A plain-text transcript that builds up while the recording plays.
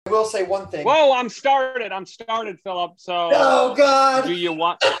I will say one thing. Whoa, I'm started, Philip. So, oh God, do you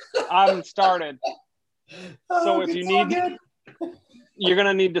want? I'm started. So if you need, you're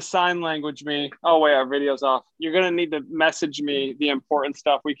gonna need to sign language me. Oh wait, our video's off. You're gonna need to message me the important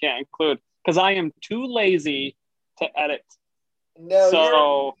stuff we can't include because I am too lazy to edit. No,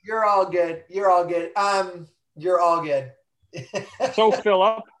 so, you're all good. You're all good. You're all good. So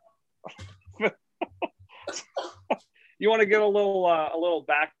Philip. You want to give a little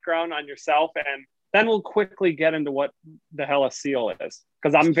background on yourself, and then we'll quickly get into what the hell a SEAL is,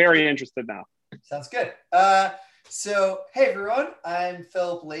 because I'm very interested now. Sounds good. So, hey everyone, I'm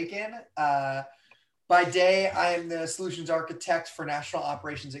Philip Lakin. By day, I am the solutions architect for national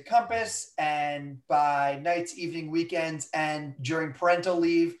operations at Compass, and by nights, evening, weekends, and during parental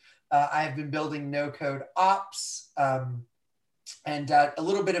leave, I have been building no-code ops. And a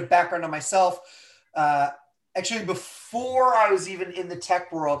little bit of background on myself. Actually, before I was even in the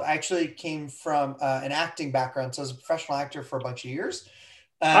tech world, I actually came from an acting background. So I was a professional actor for a bunch of years.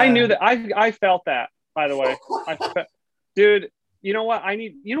 I knew that. I felt that, by the way. Dude, you know what I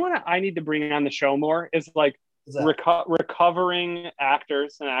need? You know what I need to bring on the show more is like recovering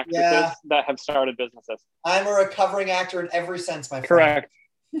actors and actresses that have started businesses. I'm a recovering actor in every sense, my friend. Correct.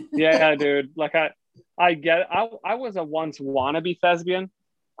 Yeah, dude. Like I get it. I was a once wannabe thespian.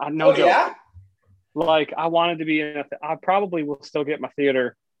 No joke. Yeah? Like I wanted to be in I probably will still get my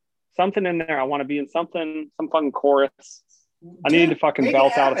theater. Something in there. I want to be in some fucking chorus. Dude, I need to fucking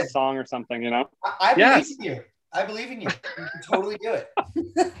belt out a song or something, you know? I believe in you. I believe in you. You can totally do it.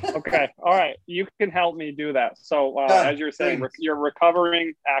 Okay. All right. You can help me do that. So as you're saying, you're a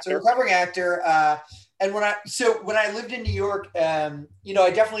recovering actor. So recovering actor. And when I lived in New York, you know, I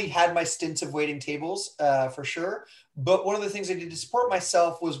definitely had my stints of waiting tables for sure. But one of the things I did to support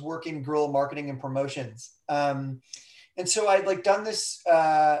myself was working guerrilla marketing and promotions. And so I'd like done this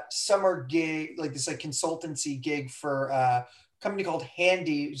summer gig, like this like consultancy gig for a company called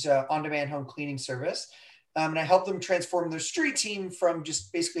Handy, who's an on-demand home cleaning service. And I helped them transform their street team from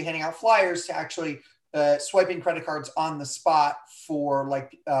just basically handing out flyers to actually swiping credit cards on the spot for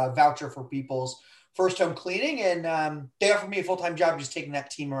like a voucher for people's first home cleaning. And they offered me a full-time job just taking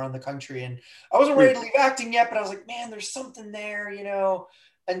that team around the country. And I wasn't ready to leave acting yet, but I was like, man, there's something there, you know?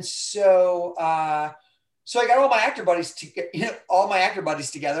 And so I got all my actor buddies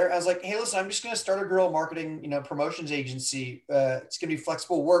together. I was like, hey, listen, I'm just going to start a guerrilla marketing, promotions agency. It's going to be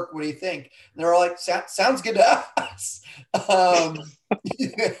flexible work. What do you think? And they're all like, sounds good to us.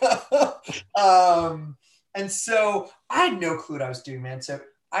 And so I had no clue what I was doing, man. So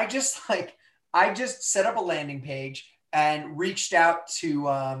I just set up a landing page and reached out to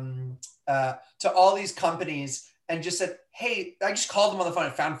all these companies and just said, hey, I just called them on the phone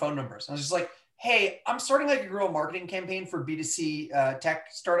and found phone numbers. I was just like, hey, I'm starting like a guerrilla marketing campaign for B2C tech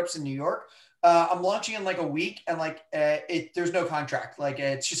startups in New York. I'm launching in like a week, and like there's no contract. Like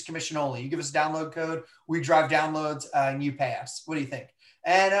it's just commission only. You give us a download code, we drive downloads, and you pay us. What do you think?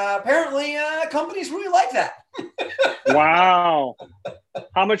 And apparently companies really like that. Wow.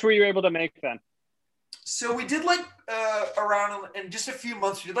 How much were you able to make then? So we did like around in just a few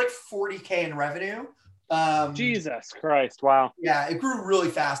months, we did like $40K in revenue. Jesus Christ. Wow. Yeah, it grew really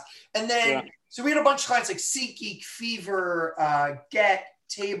fast. And then, so we had a bunch of clients like SeatGeek, Fever, Get,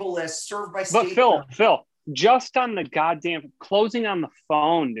 Table List, Served by State. But Phil, just on the goddamn closing on the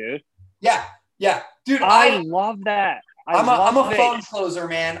phone, dude. Yeah. Dude, I love that. I'm a phone closer,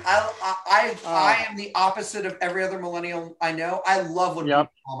 man. I am the opposite of every other millennial I know. I love when people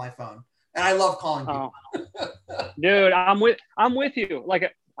call my phone. And I love calling people. Dude, I'm with you.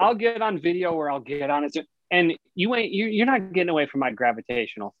 Like I'll get on video or I'll get on it. And you're not getting away from my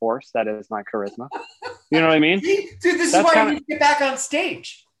gravitational force. That is my charisma. You know what I mean? Dude, this is why I need to get back on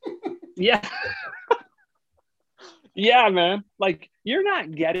stage. Yeah. Yeah, man. Like you're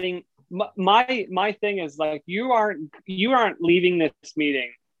not getting my thing is like you aren't leaving this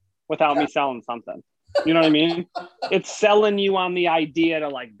meeting without me selling something. You know what I mean? It's selling you on the idea to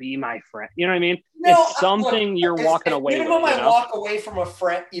like be my friend. You know what I mean? No, it's something you're walking away with. Minimum, I walk away from a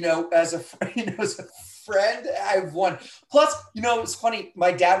friend. As a friend, I've won. Plus, it's funny.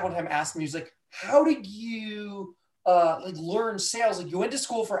 My dad one time asked me, he was like, "How did you like learn sales? Like you went to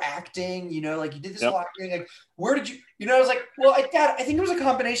school for acting. Like you did this a lot. Like where did you? I was like, well, Dad, I think it was a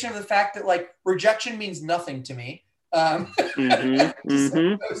combination of the fact that like rejection means nothing to me. I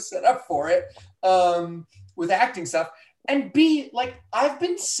was set up for it with acting stuff. And B, like I've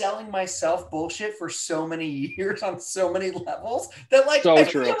been selling myself bullshit for so many years on so many levels that like I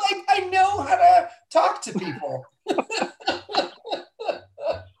feel like I know how to talk to people.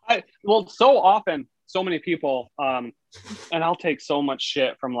 So often, so many people and I'll take so much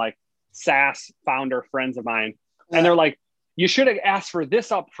shit from like SaaS founder friends of mine. And they're like, you should have asked for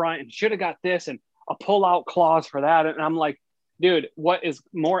this up front and should have got this and a pull out clause for that. And I'm like, dude, what is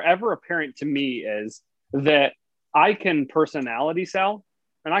more ever apparent to me is that I can personality sell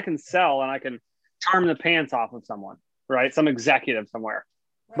and I can sell and I can charm the pants off of someone, right? Some executive somewhere.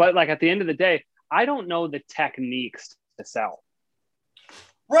 Right. But like at the end of the day, I don't know the techniques to sell.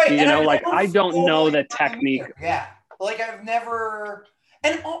 Right. You know, like I don't know the technique. Yeah. Like I've never,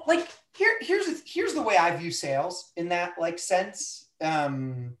 and like here's the way I view sales in that like sense. I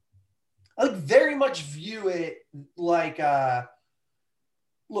like very much view it like,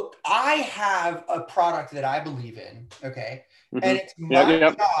 look, I have a product that I believe in. Okay. Mm-hmm. And it's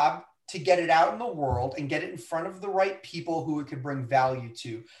my job to get it out in the world and get it in front of the right people who it could bring value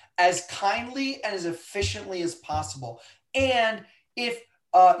to as kindly and as efficiently as possible. And if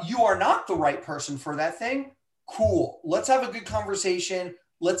you are not the right person for that thing, cool. Let's have a good conversation.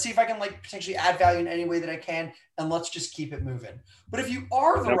 Let's see if I can like potentially add value in any way that I can. And let's just keep it moving. But if you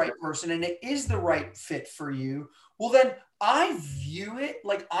are the right person and it is the right fit for you, well, then I view it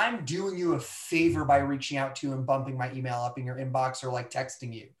like I'm doing you a favor by reaching out to you and bumping my email up in your inbox or like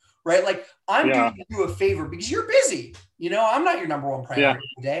texting you, right? Like I'm doing you a favor because you're busy. You know, I'm not your number one priority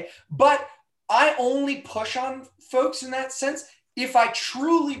today, but I only push on folks in that sense if I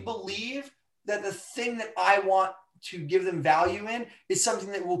truly believe that the thing that I want to give them value in is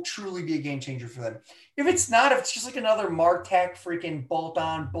something that will truly be a game changer for them. If it's not, if it's just like another MarTech freaking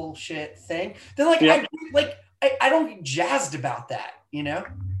bolt-on bullshit thing, then like I don't get jazzed about that, you know?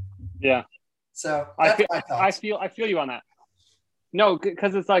 Yeah. So I feel you on that. No,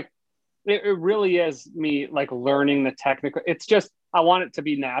 because it's like it really is me like learning the technical. It's just I want it to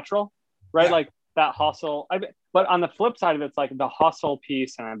be natural, right? Yeah. Like that hustle. But on the flip side of it, it's like the hustle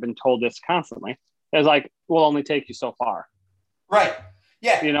piece, and I've been told this constantly, is like will only take you so far. Right.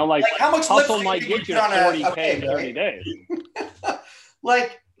 Yeah. You know, like how much hustle might get you to 40K in 30 days.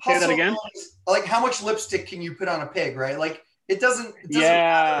 Like say that again. Like how much lipstick can you put on a pig, right? Like it doesn't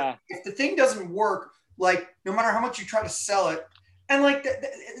matter. If the thing doesn't work, like no matter how much you try to sell it, and like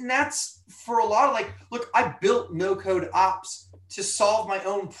and that's for a lot of like, look, I built no code ops to solve my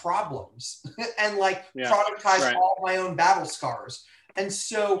own problems and like productize all my own battle scars. And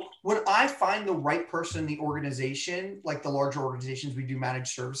so when I find the right person in the organization, like the larger organizations we do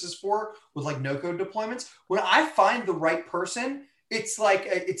managed services for with like no code deployments, when I find the right person, it's like,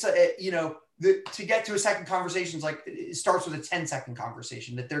 to get to a second conversation is like, it starts with a 10-second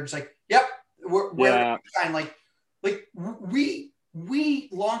conversation that they're just like, yep, we're fine. Like we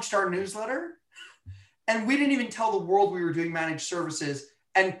launched our newsletter and we didn't even tell the world we were doing managed services,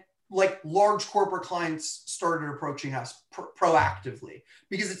 and like large corporate clients started approaching us proactively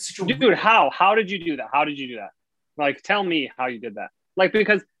because it's such a dude. How did you do that? Like, tell me how you did that. Like,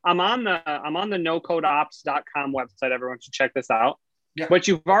 because I'm on the nocodeops.com website. Everyone should check this out. Yeah. But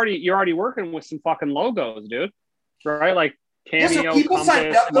you're already working with some fucking logos, dude. Right? Like Cameo, so people Compass,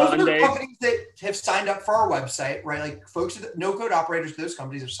 signed up. Those Monday. are companies that have signed up for our website, right? Like folks, no code operators, those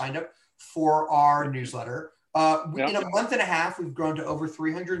companies have signed up for our newsletter. In a month and a half, we've grown to over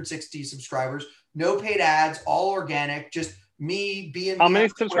 360 subscribers. No paid ads, all organic. Just me being. How many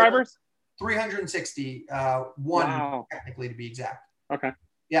subscribers? 360. One technically to be exact. Okay.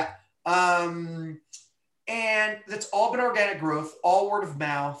 Yeah. And that's all been organic growth, all word of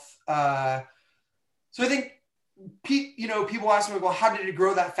mouth. So I think, people ask me, well, how did it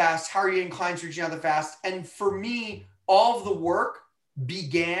grow that fast? How are you getting clients reaching out that fast? And for me, all of the work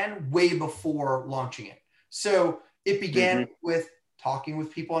began way before launching it. So it began with talking with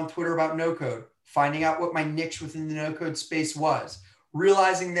people on Twitter about no code, finding out what my niche within the no code space was,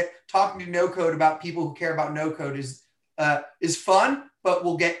 realizing that talking to no code about people who care about no code is fun, but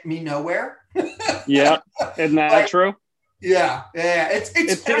will get me nowhere. Yeah. Isn't that true? Yeah.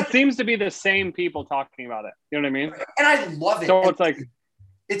 It seems to be the same people talking about it. You know what I mean? And I love it. So it's like,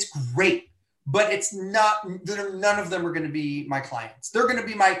 it's great, but it's not, none of them are going to be my clients. They're going to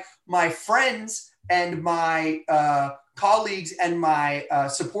be my friends and my colleagues and my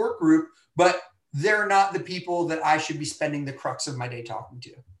support group, but they're not the people that I should be spending the crux of my day talking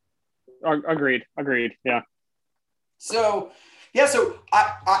to. Agreed. Yeah. So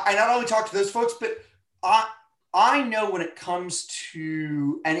I not only talk to those folks, but I know when it comes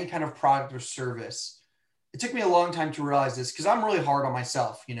to any kind of product or service, it took me a long time to realize this because I'm really hard on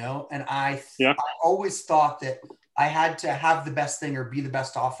myself, and I always thought that I had to have the best thing or be the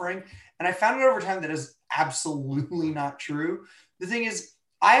best offering. And I found out over time that is absolutely not true. The thing is,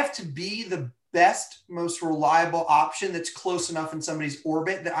 I have to be the best, most reliable option that's close enough in somebody's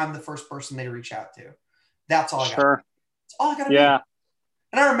orbit that I'm the first person they reach out to. That's all I got. Sure. That's all I gotta be.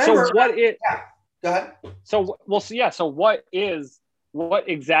 And I remember. So what it? Yeah. Go ahead. So So what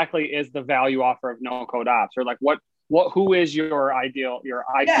exactly is the value offer of no code ops, or like who is your ideal your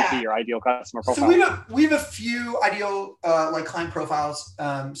ideal customer profile? So we have a few ideal like client profiles.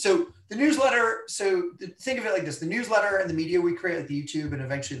 So the newsletter. So think of it like this: the newsletter and the media we create, like the YouTube and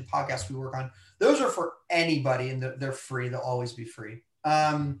eventually the podcast we work on. Those are for anybody, and they're free. They'll always be free.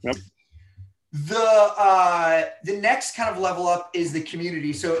 Yep. The next kind of level up is the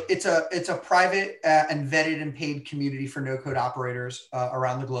community. So it's a private and vetted and paid community for no code operators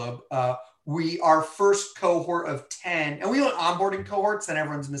around the globe. Our first cohort of 10, and we want onboarding cohorts, then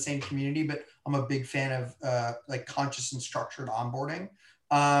everyone's in the same community, but I'm a big fan of like conscious and structured onboarding.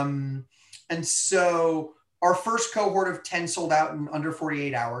 And so our first cohort of 10 sold out in under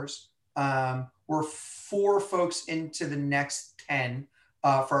 48 hours. We're 4 folks into the next 10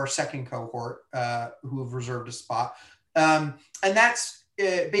 for our second cohort who have reserved a spot. And that's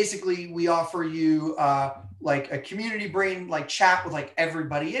basically, we offer you like a community brain, like chat with like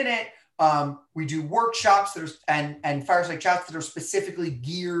everybody in it. We do workshops and fireside chats that are specifically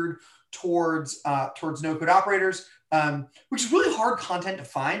geared towards no code operators, which is really hard content to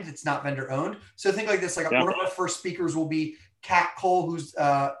find. It's not vendor owned. So think like this, like one of our first speakers will be Kat Cole, who's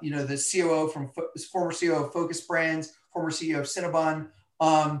the COO former CEO of Focus Brands, former CEO of Cinnabon.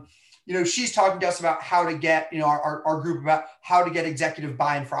 She's talking to us about how to get, our group about how to get executive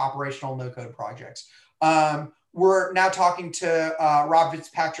buy-in for operational no-code projects. We're now talking to Rob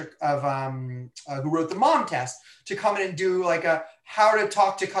Fitzpatrick of who wrote the Mom Test to come in and do like a how to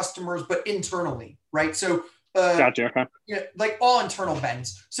talk to customers, but internally, right? So gotcha. Okay. Like all internal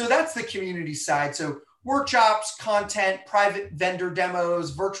bends. So that's the community side. So workshops, content, private vendor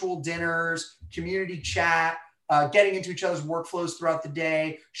demos, virtual dinners, community chat, getting into each other's workflows throughout the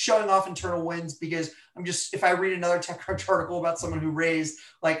day, showing off internal wins, because if I read another TechCrunch article about someone who raised,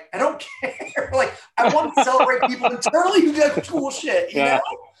 like, I don't care. Like, I want to celebrate people internally who do like cool shit, you know?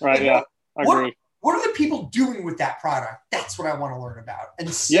 Right, like, yeah, I agree. What are the people doing with that product? That's what I want to learn about. And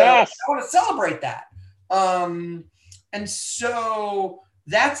so I want to celebrate that. And so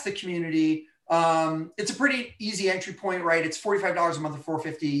that's the community. It's a pretty easy entry point, right? It's $45 a month or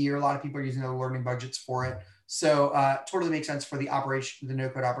 $450 a year. A lot of people are using their learning budgets for it. So totally makes sense for the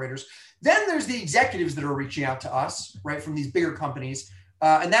no-code operators. Then there's the executives that are reaching out to us, right, from these bigger companies.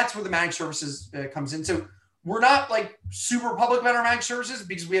 And that's where the managed services comes in. So we're not like super public about our managed services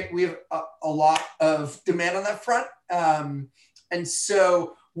because we have a lot of demand on that front. And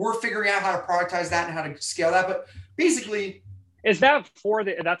so we're figuring out how to productize that and how to scale that. But basically, is that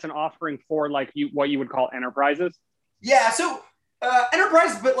that's an offering for like what you would call enterprises? Yeah. So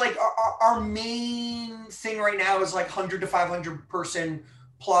enterprise, but like our main thing right now is like 100 to 500 person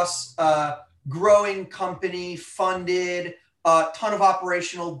plus growing company, funded, ton of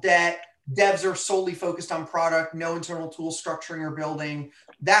operational debt. Devs are solely focused on product, no internal tool structuring or building.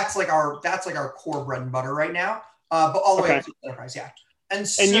 That's like our core bread and butter right now. But all the way up to enterprise, yeah. And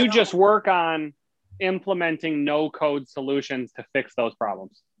you just work on implementing no code solutions to fix those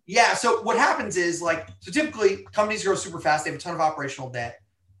problems. Yeah. So what happens is typically companies grow super fast. They have a ton of operational debt.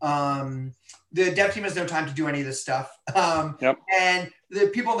 The dev team has no time to do any of this stuff. And the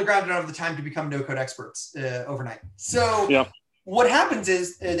people on the ground don't have the time to become no code experts overnight. So what happens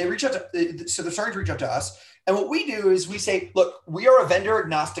is they reach out to, so they're starting to reach out to us. And what we do is we say, look, we are a vendor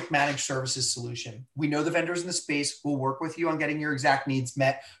agnostic managed services solution. We know the vendors in the space. We'll work with you on getting your exact needs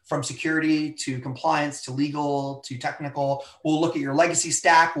met, from security to compliance to legal to technical. We'll look at your legacy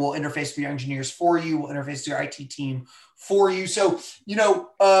stack. We'll interface with your engineers for you. We'll interface with your IT team for you. So,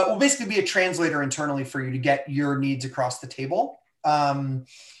 we'll basically be a translator internally for you to get your needs across the table. And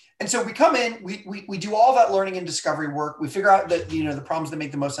so we come in, we do all that learning and discovery work. We figure out that, the problems that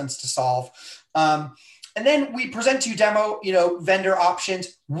make the most sense to solve. And then we present to you vendor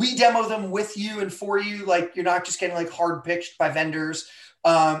options. We demo them with you and for you. Like, you're not just getting hard pitched by vendors.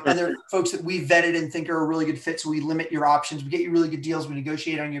 And they're folks that we vetted and think are a really good fit. So we limit your options. We get you really good deals. We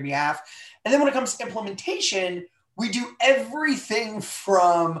negotiate on your behalf. And then when it comes to implementation, we do everything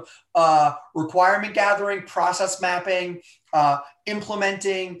from requirement gathering, process mapping,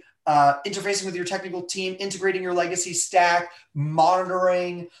 implementing, interfacing with your technical team, integrating your legacy stack,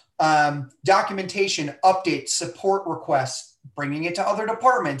 monitoring, documentation, updates, support requests, bringing it to other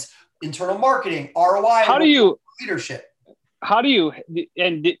departments, internal marketing, ROI, leadership.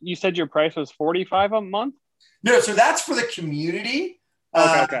 And you said your price was $45 a month? No, so that's for the community.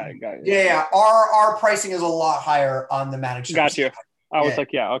 Okay, got it. Yeah. Our pricing is a lot higher on the managed service. Got you. I was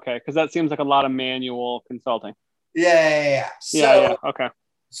okay. Because that seems like a lot of manual consulting. Yeah. Okay.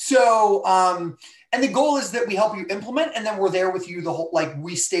 So, And the goal is that we help you implement, and then we're there with you the whole, like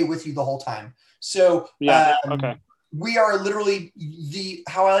we stay with you the whole time. So okay. We are literally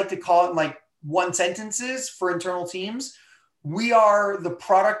how I like to call it in like one sentences for internal teams. We are the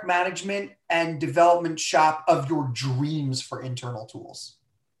product management and development shop of your dreams for internal tools.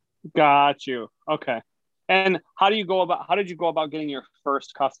 Got you. Okay. And how did you go about getting your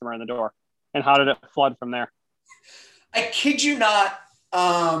first customer in the door, and how did it flood from there? I kid you not.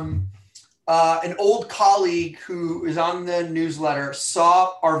 An old colleague who is on the newsletter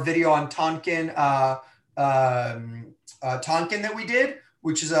saw our video on Tonkin, Tonkin that we did,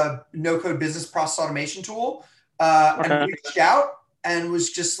 which is a no-code business process automation tool, and reached out and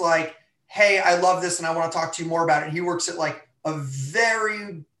was just like, hey, I love this and I want to talk to you more about it. He works at like a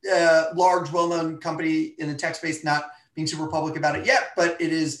very large, well-known company in the tech space, not being super public about it yet, but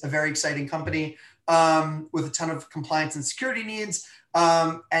it is a very exciting company with a ton of compliance and security needs.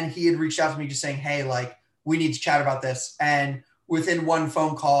 And he had reached out to me just saying, hey, like, we need to chat about this. And within one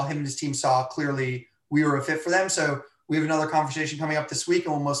phone call, him and his team saw clearly we were a fit for them. So we have another conversation coming up this week,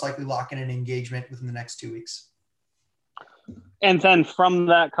 and we'll most likely lock in an engagement within the next 2 weeks. And then from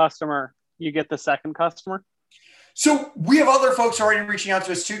that customer, you get the second customer? So we have other folks already reaching out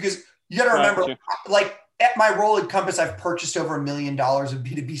to us too, because you got to remember, like at my role at Compass, I've purchased over $1 million of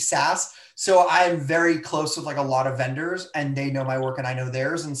B2B SaaS. So I'm very close with like a lot of vendors, and they know my work and I know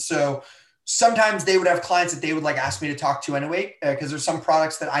theirs. And so sometimes they would have clients that they would like ask me to talk to anyway, because there's some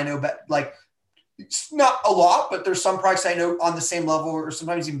products that I know, but like it's not a lot, but there's some products I know on the same level or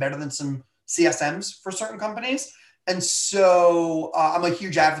sometimes even better than some CSMs for certain companies. And so I'm a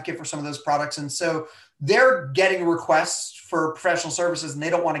huge advocate for some of those products. And so they're getting requests for professional services, and they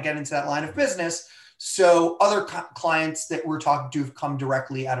don't want to get into that line of business. So other clients that we're talking to have come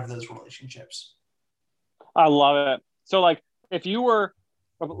directly out of those relationships. I love it. So like if you were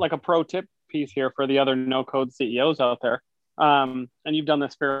like a pro tip piece here for the other no code CEOs out there, and you've done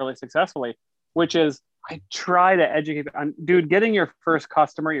this fairly successfully, which is I try to educate on, dude, getting your first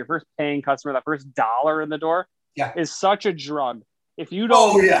customer, your first paying customer, that first dollar in the door is such a drug. If you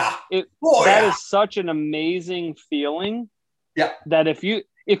don't, that is such an amazing feeling. Yeah. That if you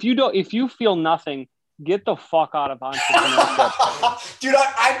feel nothing, get the fuck out of entrepreneurship. Dude,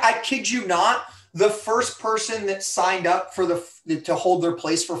 I kid you not. The first person that signed up for to hold their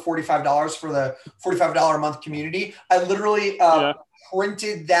place for $45 for the $45 a month community, I literally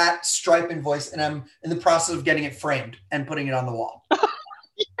printed that Stripe invoice, and I'm in the process of getting it framed and putting it on the wall.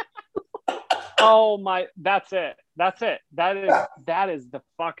 Oh my, that's it. That is the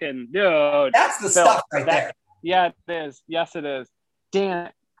fucking dude. That's the stuff right there. Yeah, it is. Yes, it is. Damn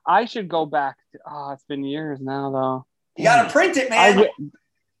it. I should go back to, it's been years now though. You got to print it, man.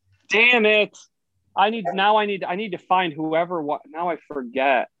 Damn it. I need to find whoever, now I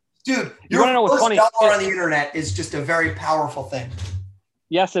forget. Dude, your first dollar on the internet is just a very powerful thing.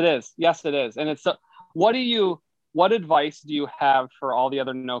 Yes, it is. And it's, what advice do you have for all the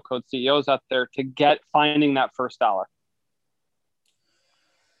other no code CEOs out there to finding that first dollar?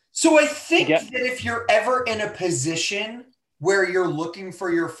 So I think that if you're ever in a position where you're looking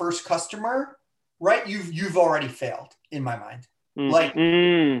for your first customer, right, you've already failed in my mind.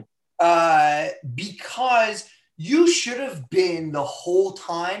 Because you should have been the whole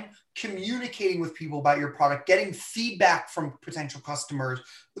time communicating with people about your product, getting feedback from potential customers,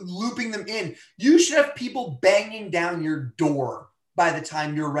 looping them in. You should have people banging down your door by the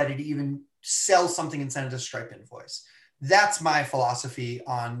time you're ready to even sell something and send it a Stripe invoice. That's my philosophy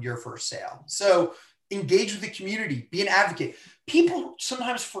on your first sale. So engage with the community, be an advocate. People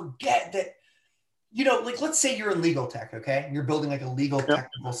sometimes forget that, like let's say you're in legal tech, okay? And you're building like a legal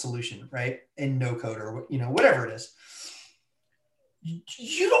technical solution, right? In no code or, whatever it is.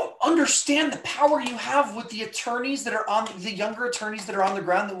 You don't understand the power you have with the attorneys that are the younger attorneys that are on the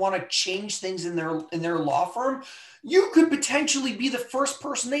ground that want to change things in their law firm. You could potentially be the first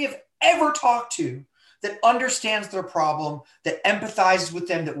person they have ever talked to that understands their problem, that empathizes with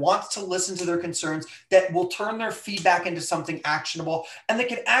them, that wants to listen to their concerns, that will turn their feedback into something actionable, and that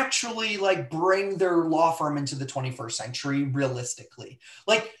can actually like bring their law firm into the 21st century realistically.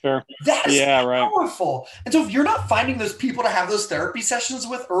 Like that is powerful. Right. And so if you're not finding those people to have those therapy sessions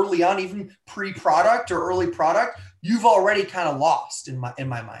with early on, even pre-product or early product, you've already kind of lost in my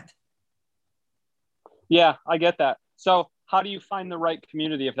mind. Yeah, I get that. So how do you find the right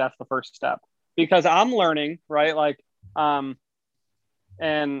community if that's the first step? Because I'm learning, right? Like, and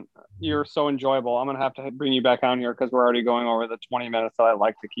you're so enjoyable. I'm going to have to bring you back on here because we're already going over the 20 minutes that I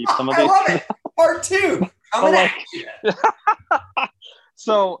like to keep some of these. I love it. Part 2.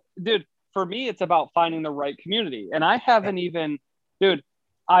 So, dude, for me, it's about finding the right community. And I haven't even, dude,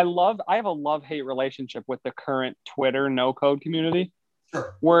 I have a love-hate relationship with the current Twitter no code community.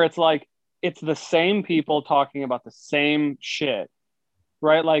 Sure. Where it's like, it's the same people talking about the same shit,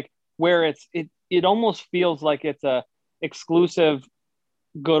 right? Like where it almost feels like it's a exclusive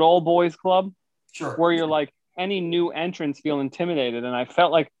good old boys club. Sure. Where you're like, any new entrants feel intimidated. And I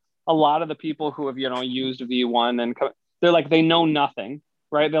felt like a lot of the people who have, used V1 and they're like, they know nothing,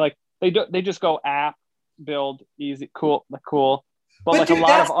 right? They're like, they just go app, build, easy, cool. But like, dude, a lot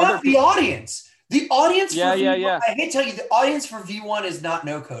that's of not other the audience. The audience for V1, yeah. I hate to tell you, the audience for V1 is not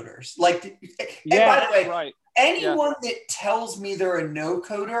no coders. Like, and by the way, right. Anyone that tells me they're a no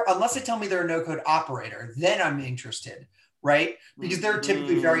coder, unless they tell me they're a no code operator, then I'm interested, right? Because they're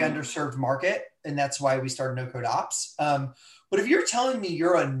typically very underserved market, and that's why we started no code ops. But if you're telling me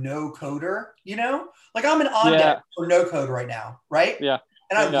you're a no coder, like I'm an on deck for no code right now, right? Yeah.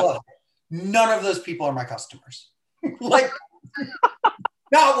 And I love it. None of those people are my customers. Like,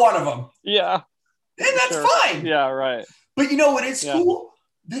 not one of them. Yeah. And that's fine. Yeah, right. But you know what is cool?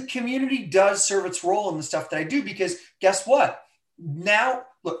 The community does serve its role in the stuff that I do, because guess what? Now,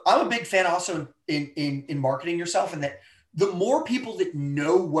 look, I'm a big fan also in marketing yourself, and that the more people that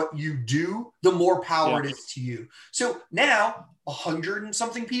know what you do, the more power it is to you. So now 100 and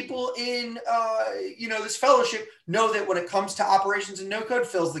something people in, this fellowship know that when it comes to operations and no code,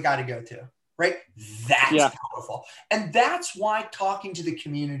 Phil's the guy to go to, right? That's powerful. And that's why talking to the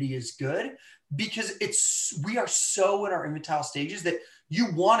community is good, because we are so in our infantile stages that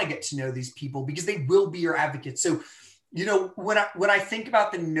you want to get to know these people because they will be your advocates. So, when I think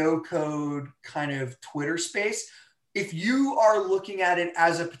about the no code kind of Twitter space, if you are looking at it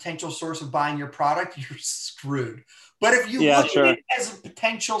as a potential source of buying your product, you're screwed. But if you look at it as a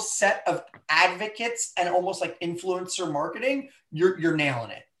potential set of advocates and almost like influencer marketing, you're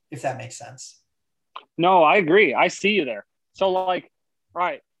nailing it, if that makes sense. No, I agree. I see you there. So like,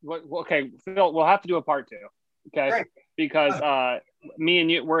 right. Okay, Phil, we'll have to do a part 2. Okay. Great. Because me and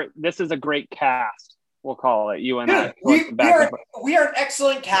you, this is a great cast. We'll call it, you and I. We are an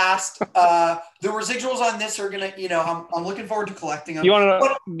excellent cast. The residuals on this are gonna, I'm looking forward to collecting them. You want to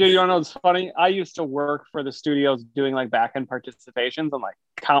know what's funny? I used to work for the studios doing like back-end participations and like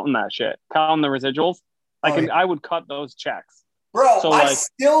counting that shit, counting the residuals. I would cut those checks. Bro, so, I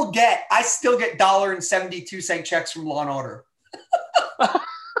still get $1.72 checks from Law and Order.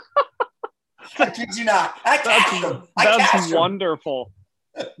 I kid you not. That's wonderful.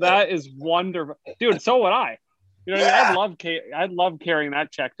 That is wonderful, dude. So would I. You know what I mean? I'd love carrying that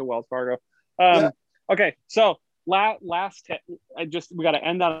check to Wells Fargo. Okay, so last tip. We got to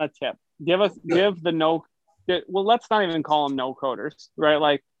end on a tip. Give the no. Well, let's not even call them no coders,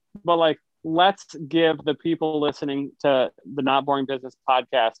 right? Let's give the people listening to the Not Boring Business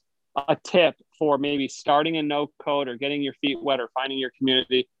podcast a tip for maybe starting a no code or getting your feet wet or finding your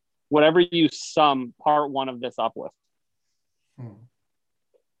community. Whatever you sum part 1 of this up with.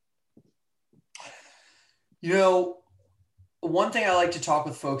 One thing I like to talk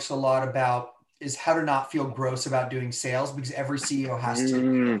with folks a lot about is how to not feel gross about doing sales, because every CEO has to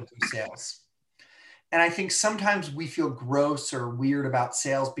do sales. And I think sometimes we feel gross or weird about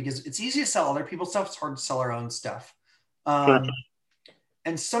sales because it's easy to sell other people's stuff. It's hard to sell our own stuff. And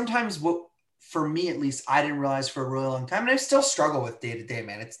sometimes for me, at least, I didn't realize for a really long time, and I still struggle with day to day,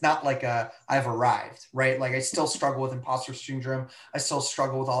 man. It's not like I've arrived, right? Like I still struggle with imposter syndrome. I still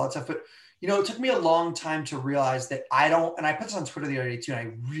struggle with all that stuff. But, it took me a long time to realize that and I put this on Twitter the other day too, and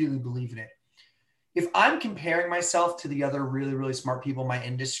I really believe in it. If I'm comparing myself to the other really, really smart people in my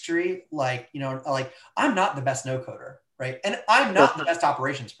industry, I'm not the best no coder, right? And I'm not the best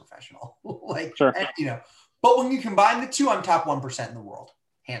operations professional, but when you combine the two, I'm top 1% in the world,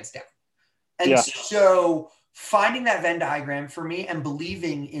 hands down. And so finding that Venn diagram for me and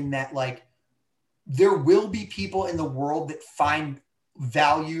believing in that, there will be people in the world that find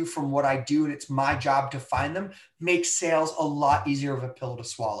value from what I do, and it's my job to find them, makes sales a lot easier of a pill to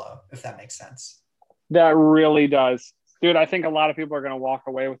swallow, if that makes sense. That really does. Dude, I think a lot of people are going to walk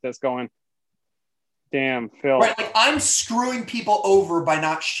away with this going, damn, Phil. Right, I'm screwing people over by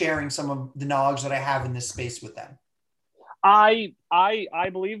not sharing some of the knowledge that I have in this space with them. I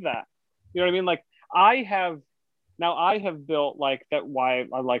believe that. You know what I mean? I have built that. Why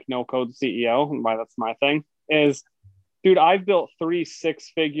I like no code CEO and why that's my thing is, dude, I've built 3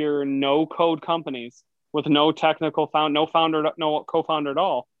 6-figure no code companies with no technical no founder, no co-founder at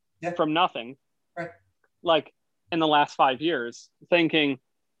all, from nothing. Right. In the last 5 years, thinking,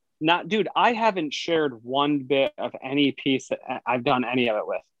 dude, I haven't shared one bit of any piece that I've done any of it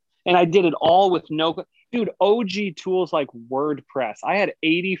with. And I did it all with OG tools like WordPress. I had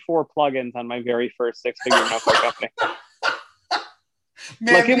 84 plugins on my very first 6-figure no code company.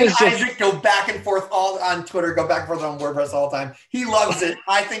 Man, like, it was just... Isaac go back and forth all on Twitter, go back and forth on WordPress all the time. He loves it.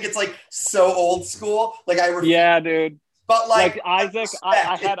 I think it's like so old school. Like yeah, dude. But like Isaac, I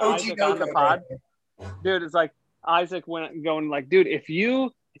had Isaac on the pod. Dude, it's like Isaac went going like, dude, if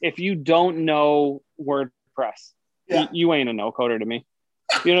you don't know WordPress, you ain't a no coder to me.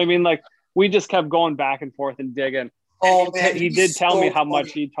 You know what I mean? Like, we just kept going back and forth and digging. Oh man, he did tell me how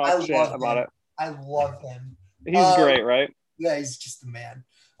much he talked shit about it. I love him. He's great, right? Yeah, he's just the man.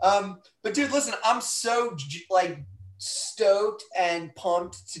 But dude, listen, I'm so like stoked and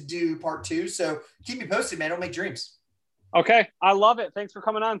pumped to do part 2. So keep me posted, man. Don't make dreams. Okay, I love it. Thanks for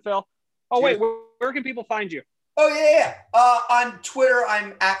coming on, Phil. Oh, wait, where can people find you? Oh, yeah. On Twitter,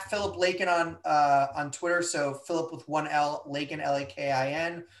 I'm at Philip Lakin on Twitter. So Philip with 1 L, Lakin,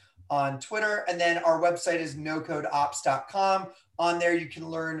 Lakin on Twitter. And then our website is nocodeops.com. On there, you can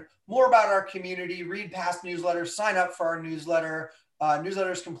learn more about our community, read past newsletters, sign up for our newsletter.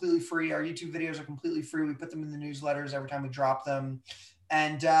 Newsletter is completely free. Our YouTube videos are completely free. We put them in the newsletters every time we drop them.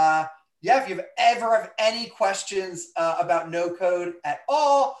 And if you ever have any questions about no code at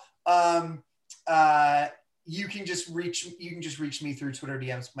all, you can just reach me through Twitter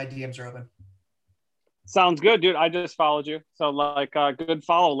DMs. My DMs are open. Sounds good, dude. I just followed you. So like good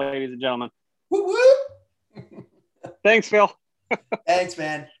follow, ladies and gentlemen. Woo woo. Thanks, Phil. Thanks,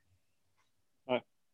 man.